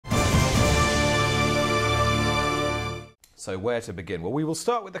So where to begin? Well, we will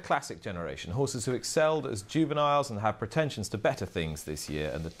start with the classic generation, horses who excelled as juveniles and have pretensions to better things this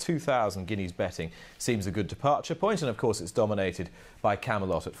year. And the 2000 Guineas betting seems a good departure point. And of course, it's dominated by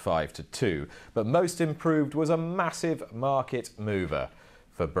Camelot at 5-2. But most improved was a massive market mover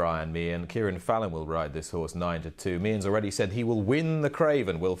for Brian Meehan. Kieran Fallon will ride this horse 9-2. Meehan's already said he will win the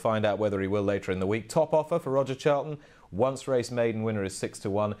Craven. We'll find out whether he will later in the week. Top offer for Roger Charlton. Once race maiden winner is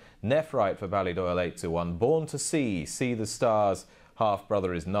 6-1. Nephrite for Ballydoyle 8-1. Born to See the Stars half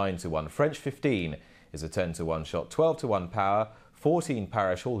brother is 9-1. French 15 is a 10-1 shot. 12-1 Power. 14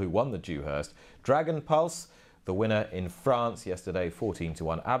 Parish Hall, who won the Dewhurst. Dragon Pulse, the winner in France yesterday,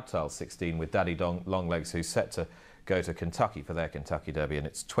 14-1. Abtal 16 with Daddy Longlegs, who's set to go to Kentucky for their Kentucky Derby, and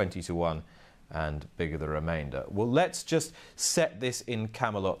it's 20-1 and bigger the remainder. Well, let's just set this in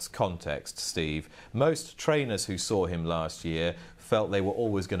Camelot's context, Steve. Most trainers who saw him last year felt they were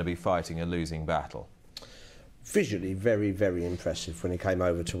always going to be fighting a losing battle. Visually, very, very impressive when he came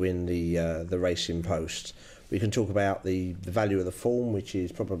over to win the Racing Post. We can talk about the value of the form, which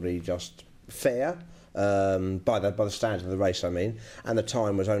is probably just fair. By the standard of the race, I mean, and the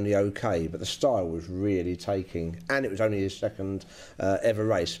time was only okay, but the style was really taking, and it was only his second ever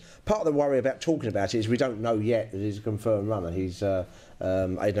race. Part of the worry about talking about it is we don't know yet that he's a confirmed runner. He's Aidan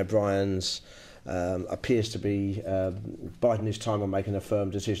O'Brien's appears to be biding his time on making a firm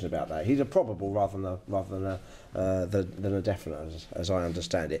decision about that. He's a probable rather than a definite, as I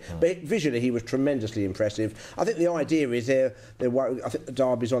understand it. But visually, he was tremendously impressive. I think the idea is I think the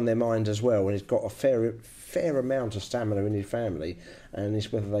Derby's on their mind as well, and he's got a fair amount of stamina in his family, and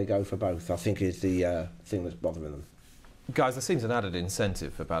it's whether they go for both, I think, is the thing that's bothering them. Guys, there seems an added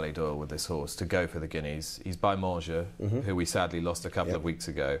incentive for Ballydoyle with this horse to go for the Guineas. He's by Manger, who we sadly lost a couple of weeks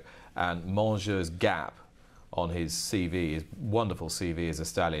ago, and Manger's gap on his CV, his wonderful CV as a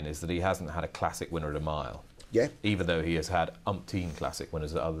stallion, is that he hasn't had a classic winner at a mile. Yeah. Even though he has had umpteen classic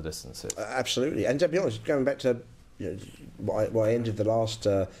winners at other distances. Absolutely. And to be honest, going back to what I ended the last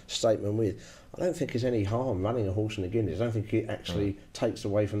statement with, I don't think there's any harm running a horse in the Guineas. I don't think it actually takes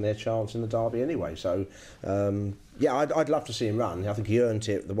away from their chance in the Derby anyway. So, yeah, I'd love to see him run. I think he earned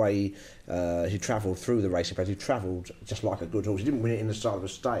it the way he travelled through the racing place. He travelled just like a good horse. He didn't win it in the style of a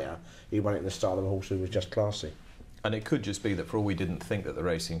stayer. He won it in the style of a horse who was just classy. And it could just be that for all we didn't think that the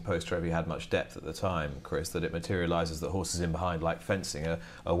Racing Post Trophy had much depth at the time, Chris, that it materialises that horses in behind, like fencing,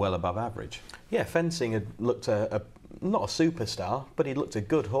 are well above average. Yeah, fencing had looked not a superstar, but he looked a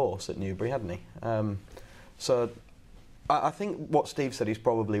good horse at Newbury, hadn't he? So I think what Steve said is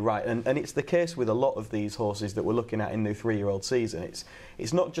probably right, and it's the case with a lot of these horses that we're looking at in the 3-year-old season.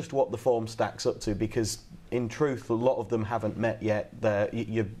 It's not just what the form stacks up to, because in truth a lot of them haven't met yet.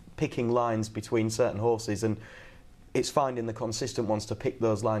 You're picking lines between certain horses, and it's finding the consistent ones to pick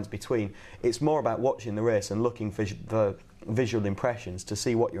those lines between. It's more about watching the race and looking for visual impressions to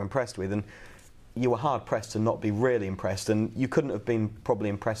see what you're impressed with, and you were hard pressed to not be really impressed, and you couldn't have been probably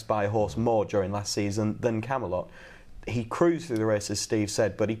impressed by a horse more during last season than Camelot. He cruised through the race, as Steve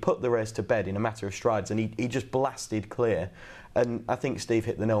said, but he put the race to bed in a matter of strides, and he just blasted clear. And I think Steve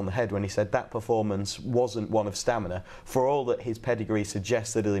hit the nail on the head when he said that performance wasn't one of stamina. For all that his pedigree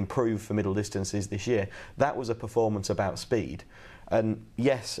suggests that he'll improve for middle distances this year, that was a performance about speed. And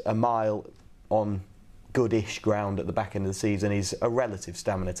yes, a mile on goodish ground at the back end of the season is a relative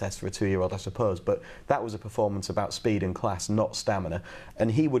stamina test for a 2-year-old, I suppose, but that was a performance about speed and class, not stamina. And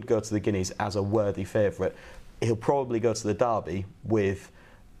he would go to the Guineas as a worthy favourite. He'll probably go to the Derby with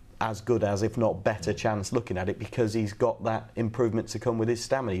as good as, if not better, chance looking at it, because he's got that improvement to come with his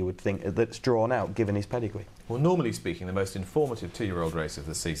stamina, you would think, that's drawn out given his pedigree. Well, normally speaking, the most informative 2-year-old race of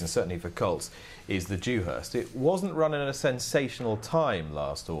the season, certainly for colts, is the Dewhurst. It wasn't run in a sensational time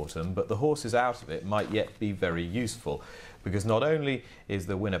last autumn, but the horses out of it might yet be very useful, because not only is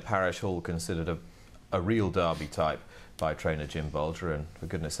the winner Parish Hall considered a real Derby type by trainer Jim Bolger, and for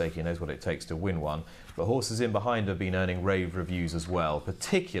goodness sake he knows what it takes to win one, but horses in behind have been earning rave reviews as well,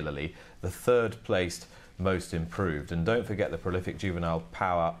 particularly the third placed Most Improved, and don't forget the prolific juvenile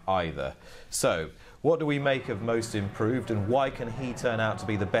Power either. So what do we make of Most Improved, and why can he turn out to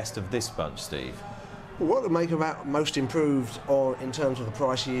be the best of this bunch, Steve? What to make about Most Improved, or in terms of the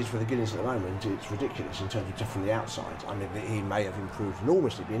price he is for the Guineas at the moment, it's ridiculous in terms of just from the outside. I mean, he may have improved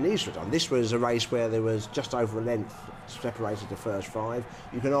enormously, but he needs to have done. This was a race where there was just over a length separated the first 5.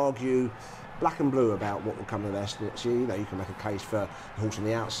 You can argue black and blue about what will come of this next year. You know, you can make a case for the horse on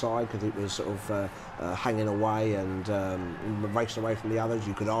the outside because it was sort of hanging away and racing away from the others.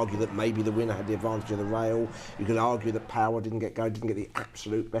 You could argue that maybe the winner had the advantage of the rail. You could argue that Power didn't get the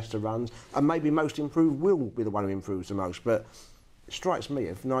absolute best of runs, and maybe Most Improved will be the one who improves the most. But strikes me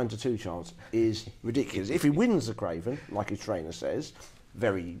a 9-2 chance is ridiculous. If he wins the Craven, like his trainer says,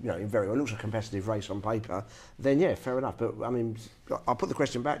 very well, it looks a competitive race on paper, then yeah, fair enough. But I mean, I'll put the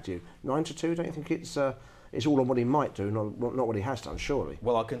question back to you: 9-2. Don't you think it's all on what he might do, not what he has done? Surely.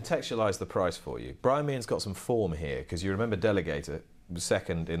 Well, I'll contextualise the price for you. Brian Meehan's got some form here because you remember Delegator was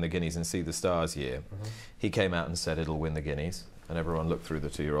second in the Guineas and See the Stars year. He came out and said it'll win the Guineas, and everyone looked through the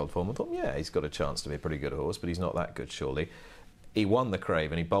 2-year-old form and thought, yeah, he's got a chance to be a pretty good horse, but he's not that good, surely. He won the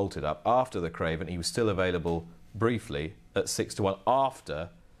Craven, he bolted up. After the Craven, he was still available briefly at 6-1 after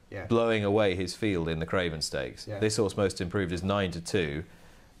blowing away his field in the Craven Stakes. Yeah. This horse most improved is 9-2,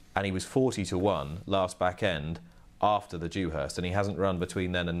 and he was 40-1 last back end after the Dewhurst, and he hasn't run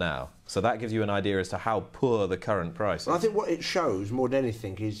between then and now. So that gives you an idea as to how poor the current price is. Well, I think what it shows more than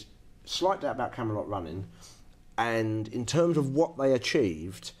anything is slight doubt about Camelot running, and in terms of what they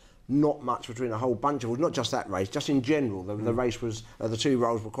achieved, not much between a whole bunch of horses, not just that race, just in general. The race was, the 2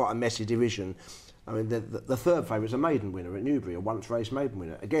 rolls were quite a messy division. I mean, the third favourite's a maiden winner at Newbury, a once-race maiden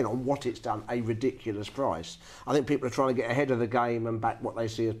winner. Again, on what it's done, a ridiculous price. I think people are trying to get ahead of the game and back what they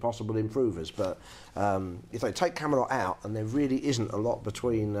see as possible improvers. But if they take Camelot out, and there really isn't a lot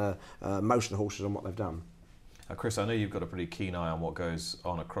between most of the horses on what they've done. Chris, I know you've got a pretty keen eye on what goes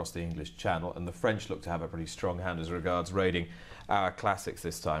on across the English Channel, and the French look to have a pretty strong hand as regards raiding our classics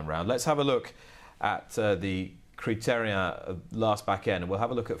this time round. Let's have a look at the Criterion last back end, and we'll have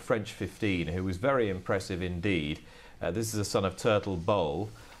a look at French 15, who was very impressive indeed. This is a son of Turtle Bowl,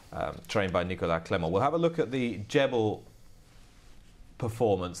 trained by Nicolas Clement. We'll have a look at the Jebel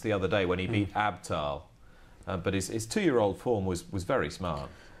performance the other day when he beat Abtal, but his 2-year-old form was very smart.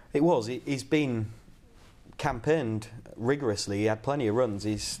 It was. He's been campaigned rigorously. He had plenty of runs.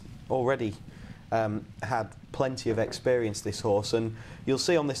 He's already had plenty of experience, this horse, and you'll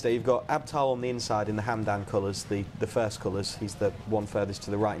see on this day you've got Abtal on the inside in the Hamdan colours, the first colours. He's the one furthest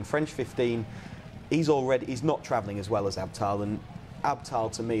to the right. In French 15, he's not travelling as well as Abtal, and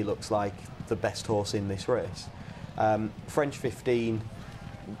Abtal to me looks like the best horse in this race. French 15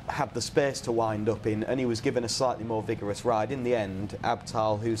 had the space to wind up in, and he was given a slightly more vigorous ride. In the end,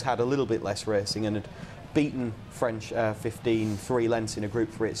 Abtal, who's had a little bit less racing and had beaten French 15 3 lengths in a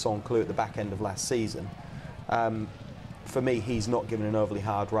Group 3 at Saint-Cloud at the back end of last season. For me, he's not given an overly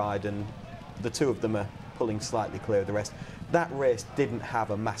hard ride, and the 2 of them are pulling slightly clear of the rest. That race didn't have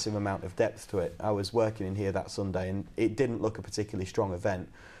a massive amount of depth to it. I was working in here that Sunday, and it didn't look a particularly strong event.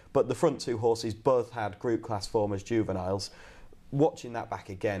 But the front 2 horses both had group class form as juveniles. Watching that back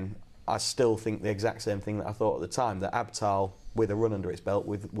again, I still think the exact same thing that I thought at the time, that Abtal, with a run under its belt,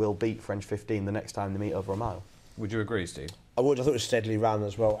 will beat French 15 the next time they meet over a mile. Would you agree, Steve? I would. I thought it was steadily run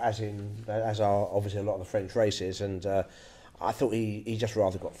as well, as are obviously a lot of the French races, and I thought he just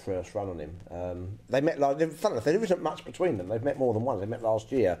rather got first run on him. They met, fun enough, there isn't much between them. They've met more than once. They met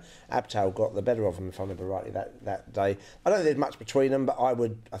last year. Abtal got the better of him, if I remember rightly, that day. I don't think there's much between them, but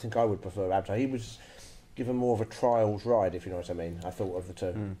I think I would prefer Abtal. He was given more of a trials ride, if you know what I mean. I thought of the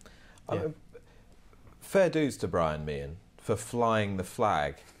 2. Yeah. Fair dues to Brian Meehan for flying the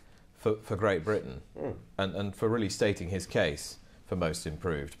flag for Great Britain and for really stating his case for most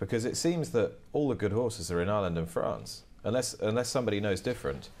improved, because it seems that all the good horses are in Ireland and France, unless somebody knows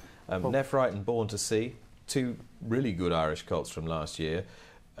different. Nephrite and Born to See, 2 really good Irish colts from last year.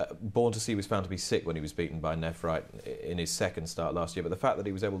 Born to See was found to be sick when he was beaten by Nephrite in his second start last year, but the fact that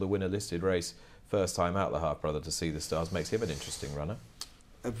he was able to win a listed race first time out, the half-brother, to See the Stars, makes him an interesting runner.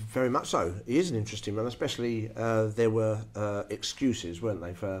 Very much so. He is an interesting man, especially there were excuses, weren't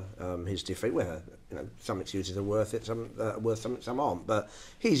they, for his defeat, where some excuses are worth it, some worth something, some aren't. But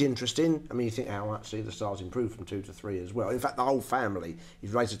he's interesting. I mean, you think how much See the Stars improved from 2 to 3 as well. In fact, the whole family,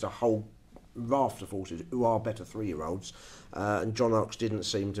 he's raised a whole raft of horses who are better 3-year-olds, and John Oakes didn't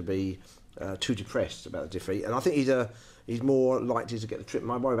seem to be too depressed about the defeat. And I think he's more likely to get the trip.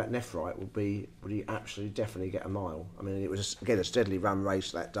 My worry about Nephrite would he actually definitely get a mile? I mean, it was, again, a steadily run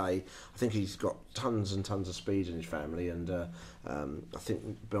race that day. I think he's got tons and tons of speed in his family, and I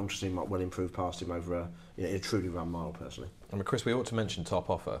think Belmsteen might well improve past him over a truly run mile, personally. I mean, Chris, we ought to mention Top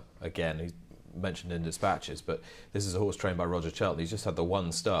Offer again. He's mentioned in dispatches, but this is a horse trained by Roger Charlton. He's just had the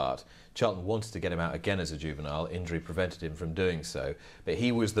 1 start. Charlton wanted to get him out again as a juvenile. Injury prevented him from doing so, but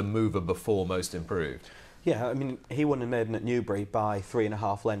he was the mover before most improved. Yeah, I mean, he won a maiden at Newbury by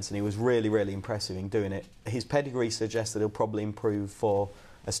 3.5 lengths, and he was really, really impressive in doing it. His pedigree suggests that he'll probably improve for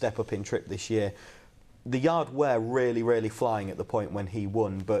a step up in trip this year. The yard were really, really flying at the point when he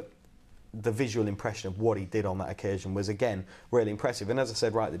won, but the visual impression of what he did on that occasion was, again, really impressive. And as I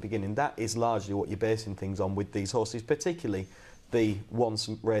said right at the beginning, that is largely what you're basing things on with these horses, particularly the once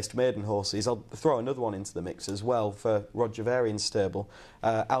raced maiden horses, I'll throw another one into the mix as well for Roger Varian's stable.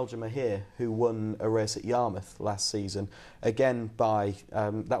 Aljamaahir, who won a race at Yarmouth last season, again by,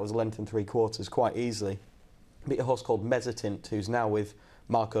 that was a length and 3/4 quite easily. Beat a horse called Mezzotint, who's now with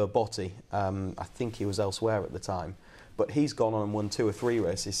Marco Botti. I think he was elsewhere at the time. But he's gone on and won 2 or 3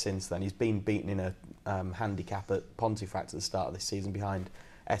 races since then. He's been beaten in a handicap at Pontefract at the start of this season behind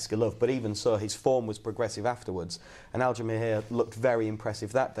Escalove. But even so, his form was progressive afterwards. And Aljamaahir looked very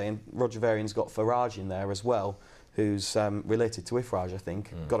impressive that day. And Roger Varian's got Farage in there as well, who's related to Ifraj, I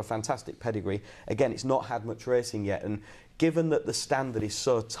think. Got a fantastic pedigree. Again, it's not had much racing yet. And given that the standard is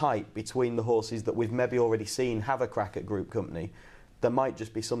so tight between the horses that we've maybe already seen have a crack at Group Company, there might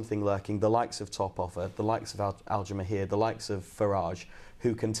just be something lurking, the likes of Top Offer, the likes of Aljamaahir, the likes of Farage,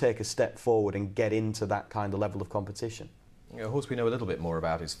 who can take a step forward and get into that kind of level of competition. A horse we know a little bit more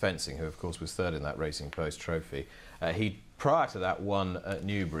about is Fencing, who of course was third in that Racing Post trophy. He, prior to that, won at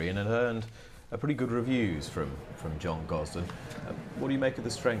Newbury and had earned pretty good reviews from John Gosden. What do you make of the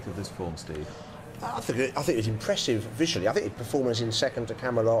strength of this form, Steve? I think it was impressive visually. I think his performance in second to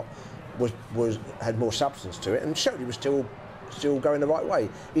Camelot had more substance to it, and showed he was still going the right way.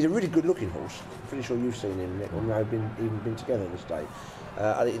 He's a really good-looking horse. I'm pretty sure you've seen him, Nick, when we've even been together this day.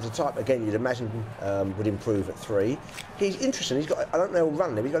 It's a type, again, you'd imagine would improve at 3. He's interesting. He's got, I don't know, he'll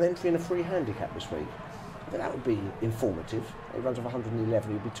run there. He's got an entry in a free handicap this week. I think that would be informative. He runs off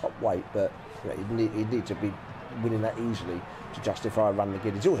 111. He'd be top weight, but you know, he'd need to be winning that easily to justify a run the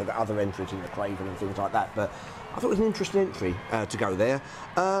Guineas. He's also got other entries in the Craven and things like that. But I thought it was an interesting entry to go there.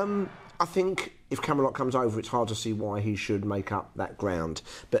 I think if Camelot comes over, it's hard to see why he should make up that ground.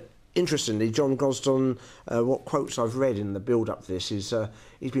 But interestingly, John Gosden, what quotes I've read in the build-up to this is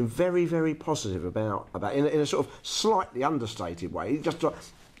he's been very, very positive about in a sort of slightly understated way. He just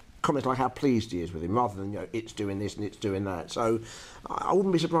comments like how pleased he is with him, rather than, you know, it's doing this and it's doing that. So I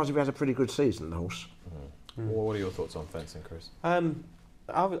wouldn't be surprised if he had a pretty good season, the horse. Well, what are your thoughts on Fencing, Chris?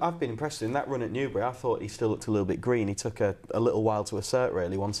 I've been impressed in that run at Newbury. I thought he still looked a little bit green. He took a little while to assert,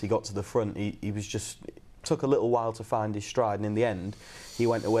 really. Once he got to the front, he was just took a little while to find his stride, and in the end he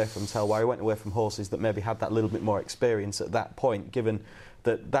went away from Telwar. He went away from horses that maybe had that little bit more experience at that point, given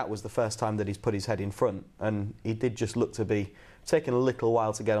that that was the first time that he's put his head in front, and he did just look to be taking a little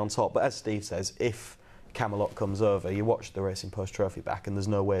while to get on top. But as Steve says, if Camelot comes over, you watch the Racing Post Trophy back and there's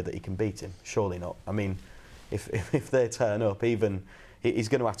no way that he can beat him. Surely not. I mean, if they turn up, even he's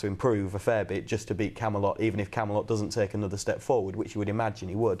going to have to improve a fair bit just to beat Camelot, even if Camelot doesn't take another step forward, which you would imagine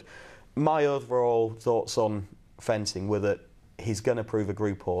he would. My overall thoughts on Fencing were that he's going to prove a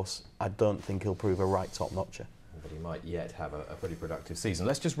group horse. I don't think he'll prove a right top-notcher. But he might yet have a pretty productive season.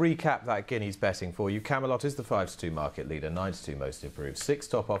 Let's just recap that Guineas betting for you. Camelot is the 5-2 market leader, 9-2 most improved, 6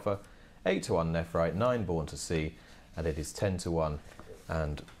 Top Offer, 8-1 Nephrite, 9 Born to See, and it is 10-1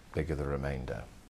 and bigger the remainder.